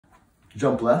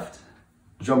jump left,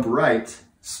 jump right,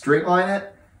 straight line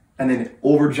it, and then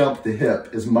over jump the hip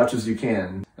as much as you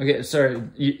can. Okay, sorry,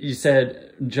 you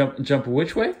said jump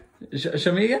which way?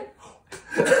 Show me again.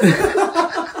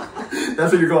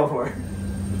 That's what you're going for.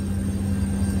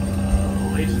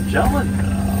 Ladies and gentlemen,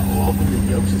 welcome to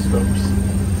Yoke's folks.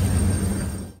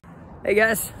 Hey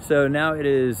guys, so now it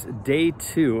is day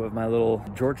 2 of my little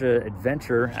Georgia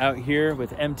adventure out here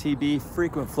with MTB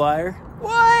Frequent Flyer.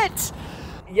 What?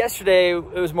 Yesterday,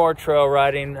 it was more trail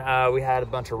riding. We had a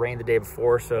bunch of rain the day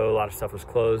before, so a lot of stuff was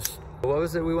closed. What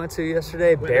was it we went to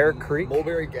yesterday? Bear Creek?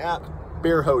 Mulberry Gap.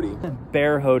 Bear Hody.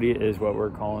 Bear Hody is what we're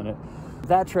calling it.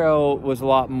 That trail was a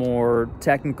lot more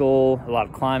technical, a lot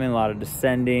of climbing, a lot of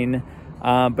descending.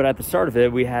 But at the start of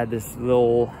it, we had this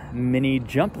little mini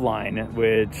jump line,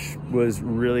 which was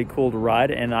really cool to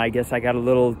ride. And I guess I got a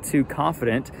little too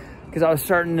confident because I was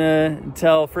starting to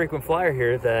tell Frequent Flyer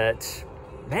here that,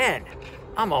 man,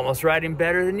 I'm almost riding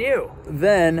better than you.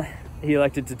 Then he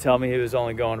elected to tell me he was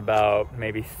only going about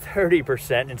maybe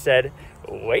 30% and said,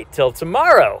 wait till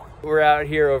tomorrow. We're out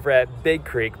here over at Big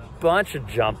Creek, bunch of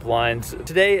jump lines.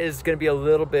 Today is going to be a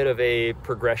little bit of a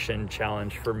progression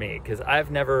challenge for me because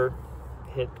I've never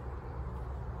hit.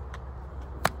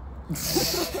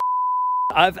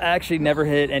 I've actually never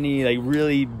hit any like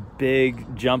really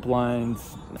big jump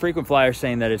lines. Frequent Flyer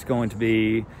saying that it's going to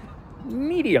be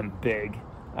medium big.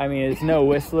 I mean, it's no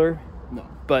Whistler, no,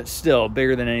 but still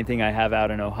bigger than anything I have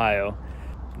out in Ohio.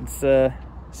 Let's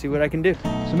see what I can do.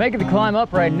 So making the climb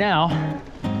up right now.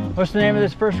 What's the name of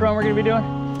this first run we're gonna be doing?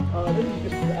 This is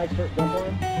just the expert jump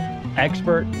line.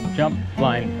 Expert jump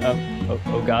line.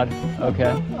 Oh God.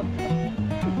 Okay.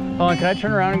 Hold on, can I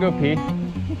turn around and go pee?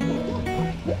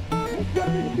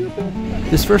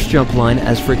 This first jump line,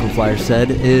 as Frequent Flyer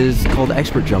said, is called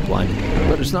Expert Jump Line,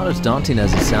 but it's not as daunting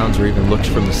as it sounds or even looks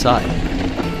from the side.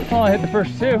 Well, I hit the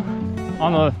first 2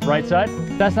 on the right side.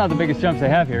 That's not the biggest jumps they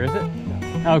have here, is it?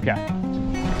 Okay.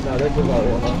 No, this is our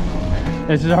warm-up.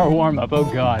 This is our warm-up, oh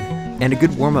God. And a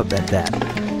good warm-up at that.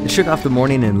 It shook off the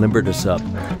morning and limbered us up.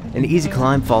 An easy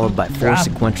climb followed by 4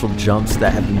 sequential jumps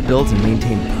that have been built and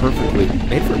maintained perfectly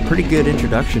made for a pretty good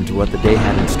introduction to what the day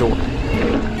had in store.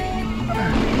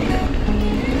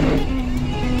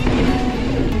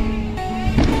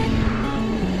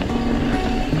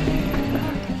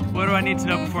 What do I need to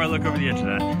know before I look over the edge of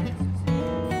that?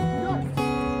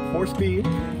 More speed,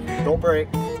 don't brake.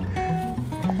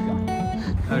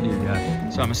 Oh dear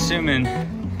God. So I'm assuming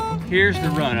here's the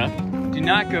run up. Do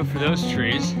not go for those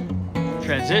trees.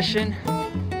 Transition,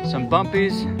 some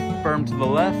bumpies, berm to the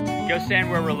left. Go stand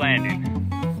where we're landing.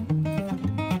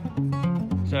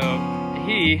 So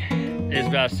he is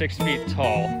about 6 feet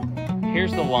tall.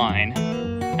 Here's the line.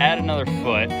 Add another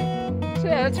foot. So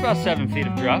yeah, that's about 7 feet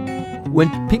of drop. When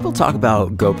people talk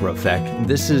about GoPro effect,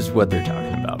 this is what they're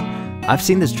talking about. I've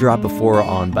seen this drop before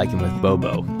on Biking with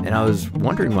Bobo, and I was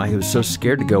wondering why he was so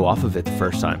scared to go off of it the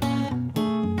first time.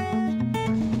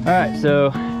 All right,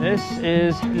 so this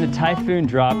is the Typhoon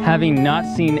Drop, having not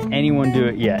seen anyone do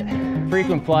it yet.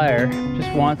 Frequent Flyer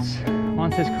just wants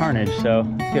his carnage, so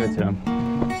let's give it to him.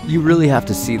 You really have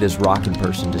to see this rock in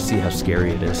person to see how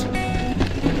scary it is.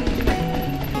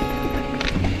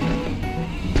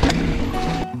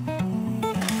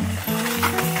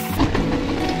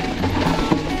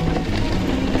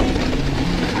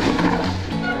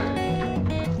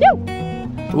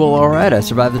 Well, alright, I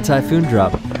survived the Typhoon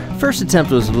Drop. First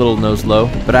attempt was a little nose low,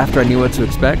 but after I knew what to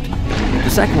expect, the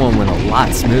second one went a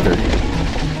lot smoother.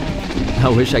 I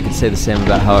wish I could say the same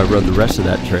about how I rode the rest of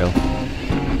that trail.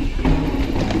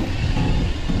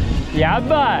 Yeah,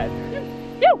 bud.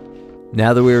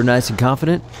 Now that we were nice and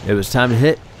confident, it was time to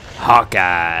hit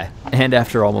Hawkeye. And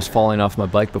after almost falling off my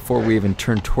bike before we even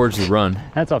turned towards the run,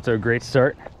 That's off to a great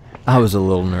start. I was a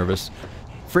little nervous.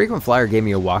 Frequent Flyer gave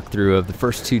me a walkthrough of the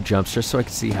first 2 jumps just so I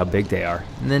could see how big they are,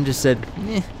 and then just said,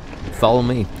 follow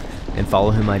me. And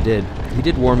follow him I did. He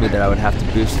did warn me that I would have to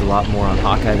boost a lot more on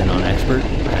Hawkeye than on Expert.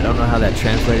 I don't know how that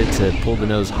translated to pull the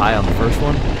nose high on the first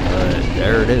one, but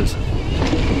there it is.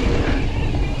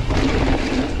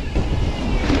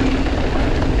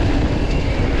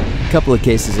 A couple of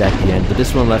cases at the end, but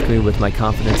this one left me with my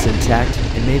confidence intact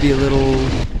and maybe a little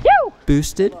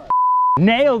boosted.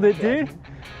 Nailed it, dude.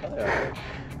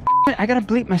 I gotta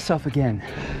bleep myself again.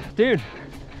 Dude,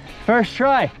 first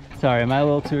try. Sorry, am I a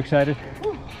little too excited?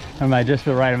 Or am I just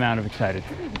the right amount of excited?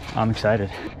 I'm excited.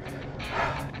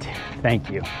 Dude, thank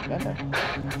you.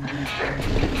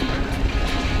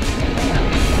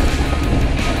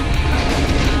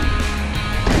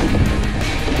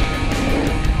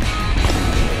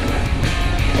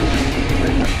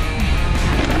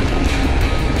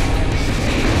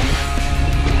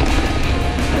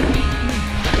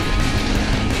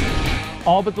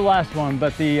 all but the last one,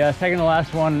 but the second to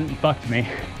last one bucked me.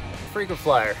 Frequent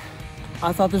flyer.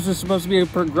 I thought this was supposed to be a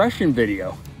progression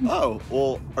video. Oh,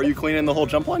 well, are you cleaning the whole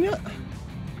jump line yet?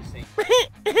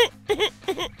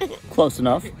 Close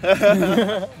enough.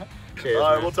 Cheers,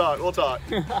 all right, we'll talk.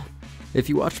 If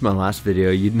you watched my last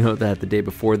video, you'd know that the day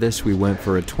before this, we went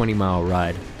for a 20-mile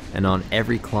ride. And on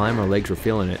every climb, our legs were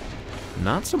feeling it.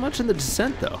 Not so much in the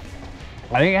descent, though.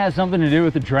 I think it has something to do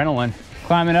with adrenaline.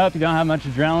 Climbing up, you don't have much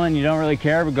adrenaline, you don't really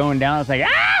care, but going down, it's like,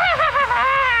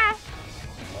 ah!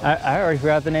 I already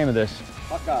forgot the name of this.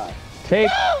 Hawkeye.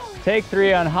 Take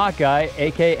 3 on Hawkeye,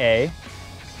 AKA.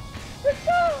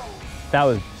 That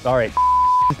was, all right.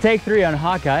 Take 3 on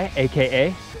Hawkeye,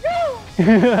 AKA. All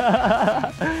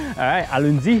right,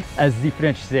 allons-y, as the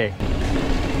French say.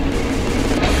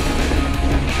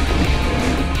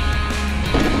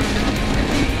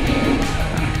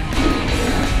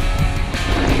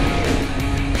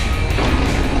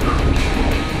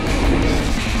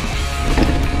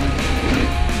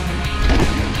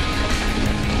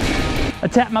 I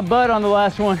tapped my butt on the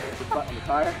last one. On the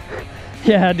tire?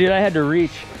 Yeah, dude, I had to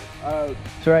reach.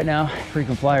 So right now,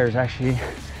 Frequent Flyer is actually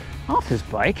off his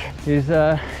bike. He's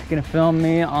gonna film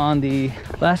me on the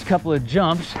last couple of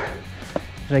jumps.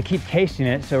 But I keep casing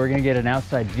it, so we're gonna get an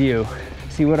outside view,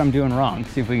 see what I'm doing wrong,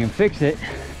 see if we can fix it,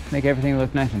 make everything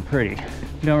look nice and pretty.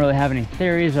 Don't really have any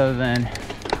theories other than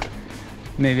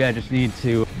maybe I just need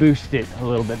to boost it a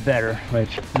little bit better,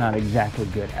 which I'm not exactly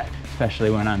good at, especially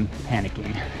when I'm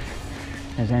panicking.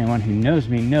 As anyone who knows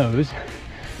me knows,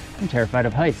 I'm terrified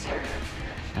of heights.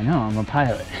 I know, I'm a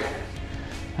pilot.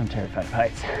 I'm terrified of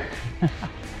heights.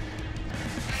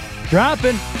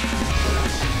 Dropping.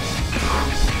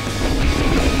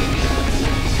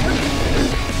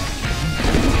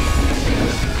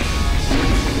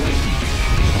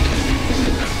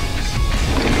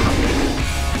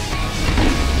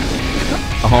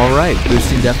 All right,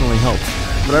 boosting definitely helps.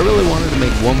 But I really wanted to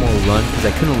make one more run because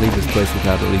I couldn't leave this place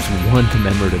without at least one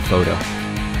commemorative photo.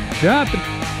 Dropping.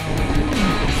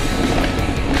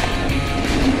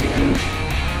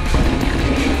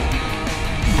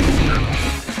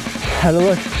 How'd it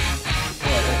look?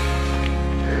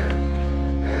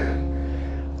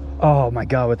 Oh my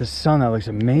God, with the sun, that looks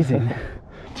amazing.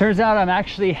 Turns out I'm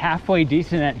actually halfway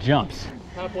decent at jumps.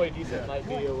 Halfway decent might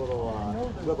be a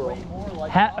little liberal.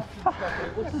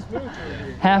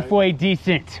 Halfway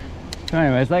decent. So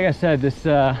anyways, like I said, this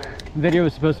video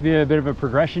was supposed to be a bit of a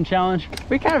progression challenge.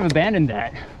 We kind of abandoned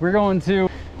that. We're going to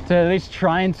at least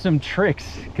trying some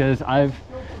tricks because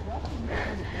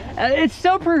it's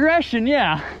still progression,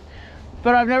 yeah.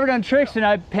 But I've never done tricks and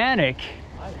I panic.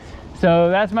 So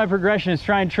that's my progression, is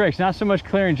trying tricks, not so much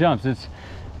clearing jumps. It's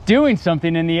doing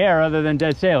something in the air other than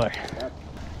dead sailor.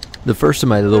 The first of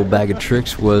my little bag of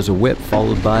tricks was a whip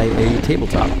followed by a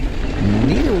tabletop.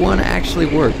 Neither one actually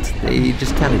worked. They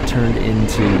just kind of turned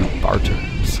into bar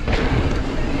turns.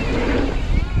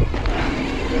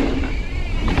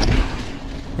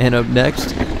 And up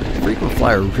next, Frequent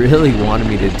Flyer really wanted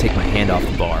me to take my hand off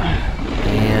the bar.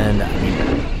 And I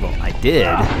mean, well, I did,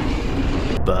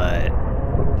 but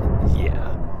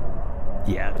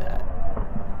yeah, that.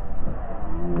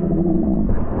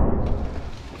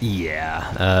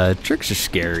 Yeah, tricks are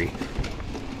scary.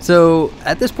 So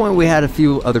at this point we had a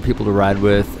few other people to ride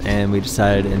with, and we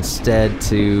decided instead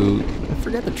to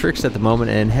forget the tricks at the moment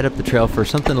and head up the trail for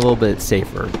something a little bit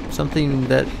safer. Something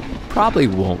that probably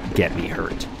won't get me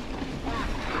hurt.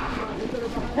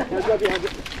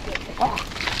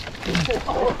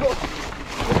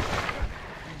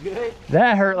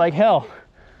 That hurt like hell.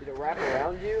 Did it wrap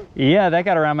around you? Yeah, that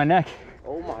got around my neck.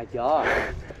 Oh my God.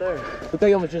 Looked like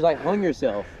you almost just like hung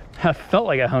yourself. I felt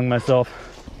like I hung myself.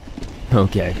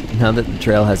 Okay, now that the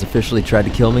trail has officially tried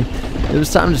to kill me, it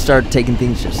was time to start taking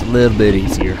things just a little bit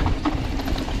easier.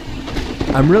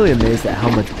 I'm really amazed at how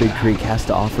much Big Creek has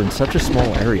to offer in such a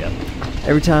small area.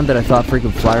 Every time that I thought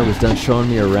Frequent Flyer was done showing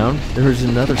me around, there was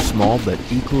another small but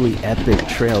equally epic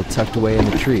trail tucked away in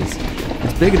the trees.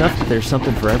 It's big enough that there's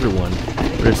something for everyone,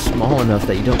 but it's small enough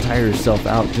that you don't tire yourself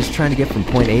out just trying to get from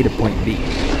point A to point B.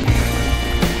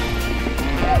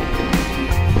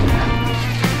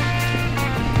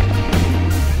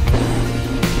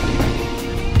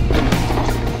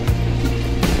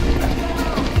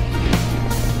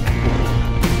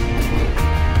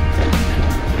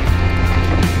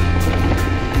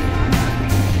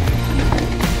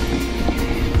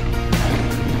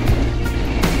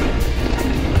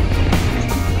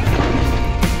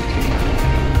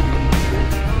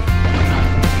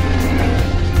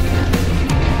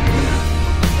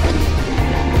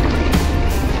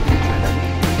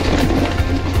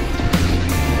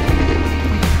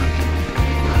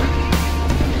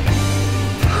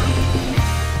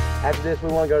 this, we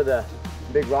want to go to the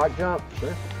big rock jump.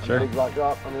 Sure. Big rock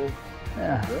drop, I mean.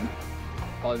 Yeah.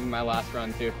 Probably be my last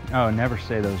run too. Oh, never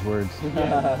say those words.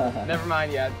 Never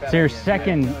mind, yeah. So your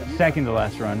second to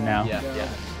last run now. Yeah.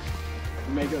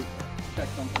 We may go check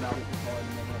something out if you call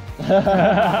it.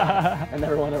 And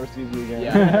everyone ever sees you again.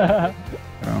 Yeah.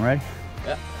 All right.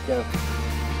 Yeah. Let's go.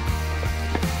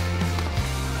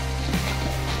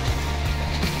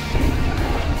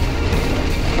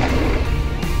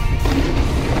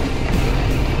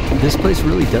 This place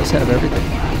really does have everything.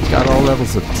 It's got all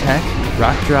levels of tech,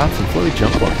 rock drops, and floaty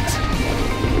jump lines.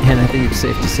 And I think it's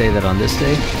safe to say that on this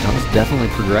day, I was definitely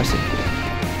progressing.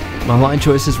 My line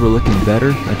choices were looking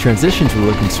better, my transitions were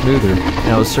looking smoother,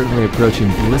 and I was certainly approaching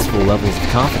blissful levels of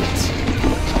confidence.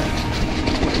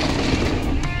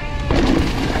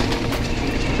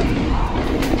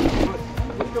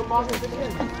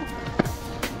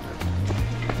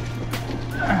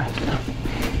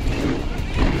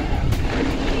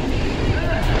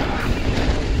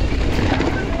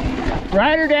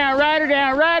 Ride her down, ride her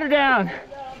down, ride her down.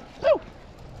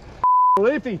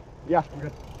 Leafy. Yeah, we're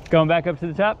good. Going back up to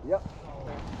the top? Yep.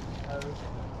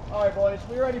 All right, boys,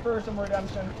 we ready for some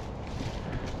redemption?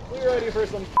 We ready for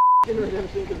some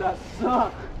redemption because that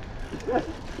sucked.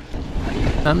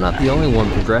 I'm not the only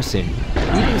one progressing.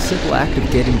 Even the simple act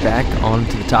of getting back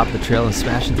onto the top of the trail and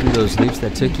smashing through those leaps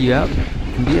that took you out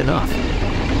can be enough.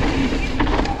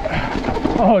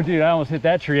 Oh, dude, I almost hit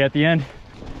that tree at the end.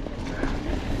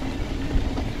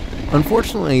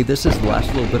 Unfortunately, this is the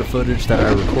last little bit of footage that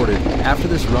I recorded. After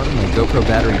this run, my GoPro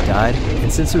battery died, and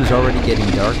since it was already getting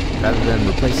dark, rather than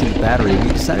replacing the battery,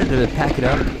 we decided to pack it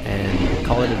up and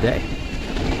call it a day.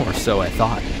 Or so I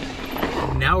thought.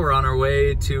 Now we're on our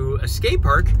way to a skate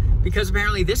park, because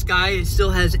apparently this guy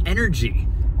still has energy.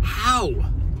 How?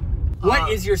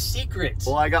 What is your secret?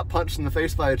 Well, I got punched in the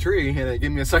face by a tree and it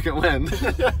gave me a second wind.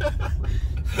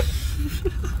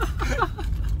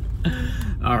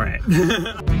 All right.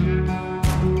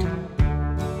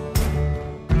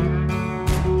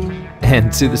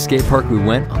 And to the skate park we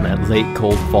went on that late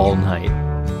cold fall night.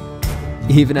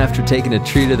 Even after taking a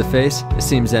tree to the face, it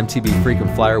seems MTB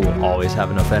Frequent Flyer will always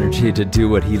have enough energy to do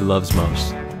what he loves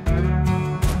most.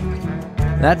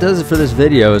 That does it for this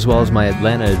video, as well as my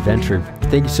Atlanta adventure.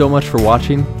 Thank you so much for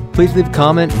watching. Please leave a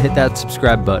comment and hit that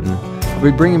subscribe button. I'll be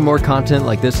bringing more content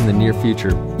like this in the near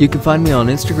future. You can find me on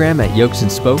Instagram at Yokes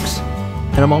and Spokes,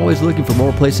 and I'm always looking for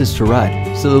more places to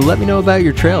ride. So let me know about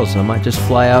your trails and I might just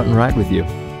fly out and ride with you.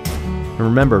 And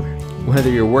remember, whether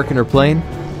you're working or playing,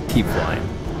 keep flying.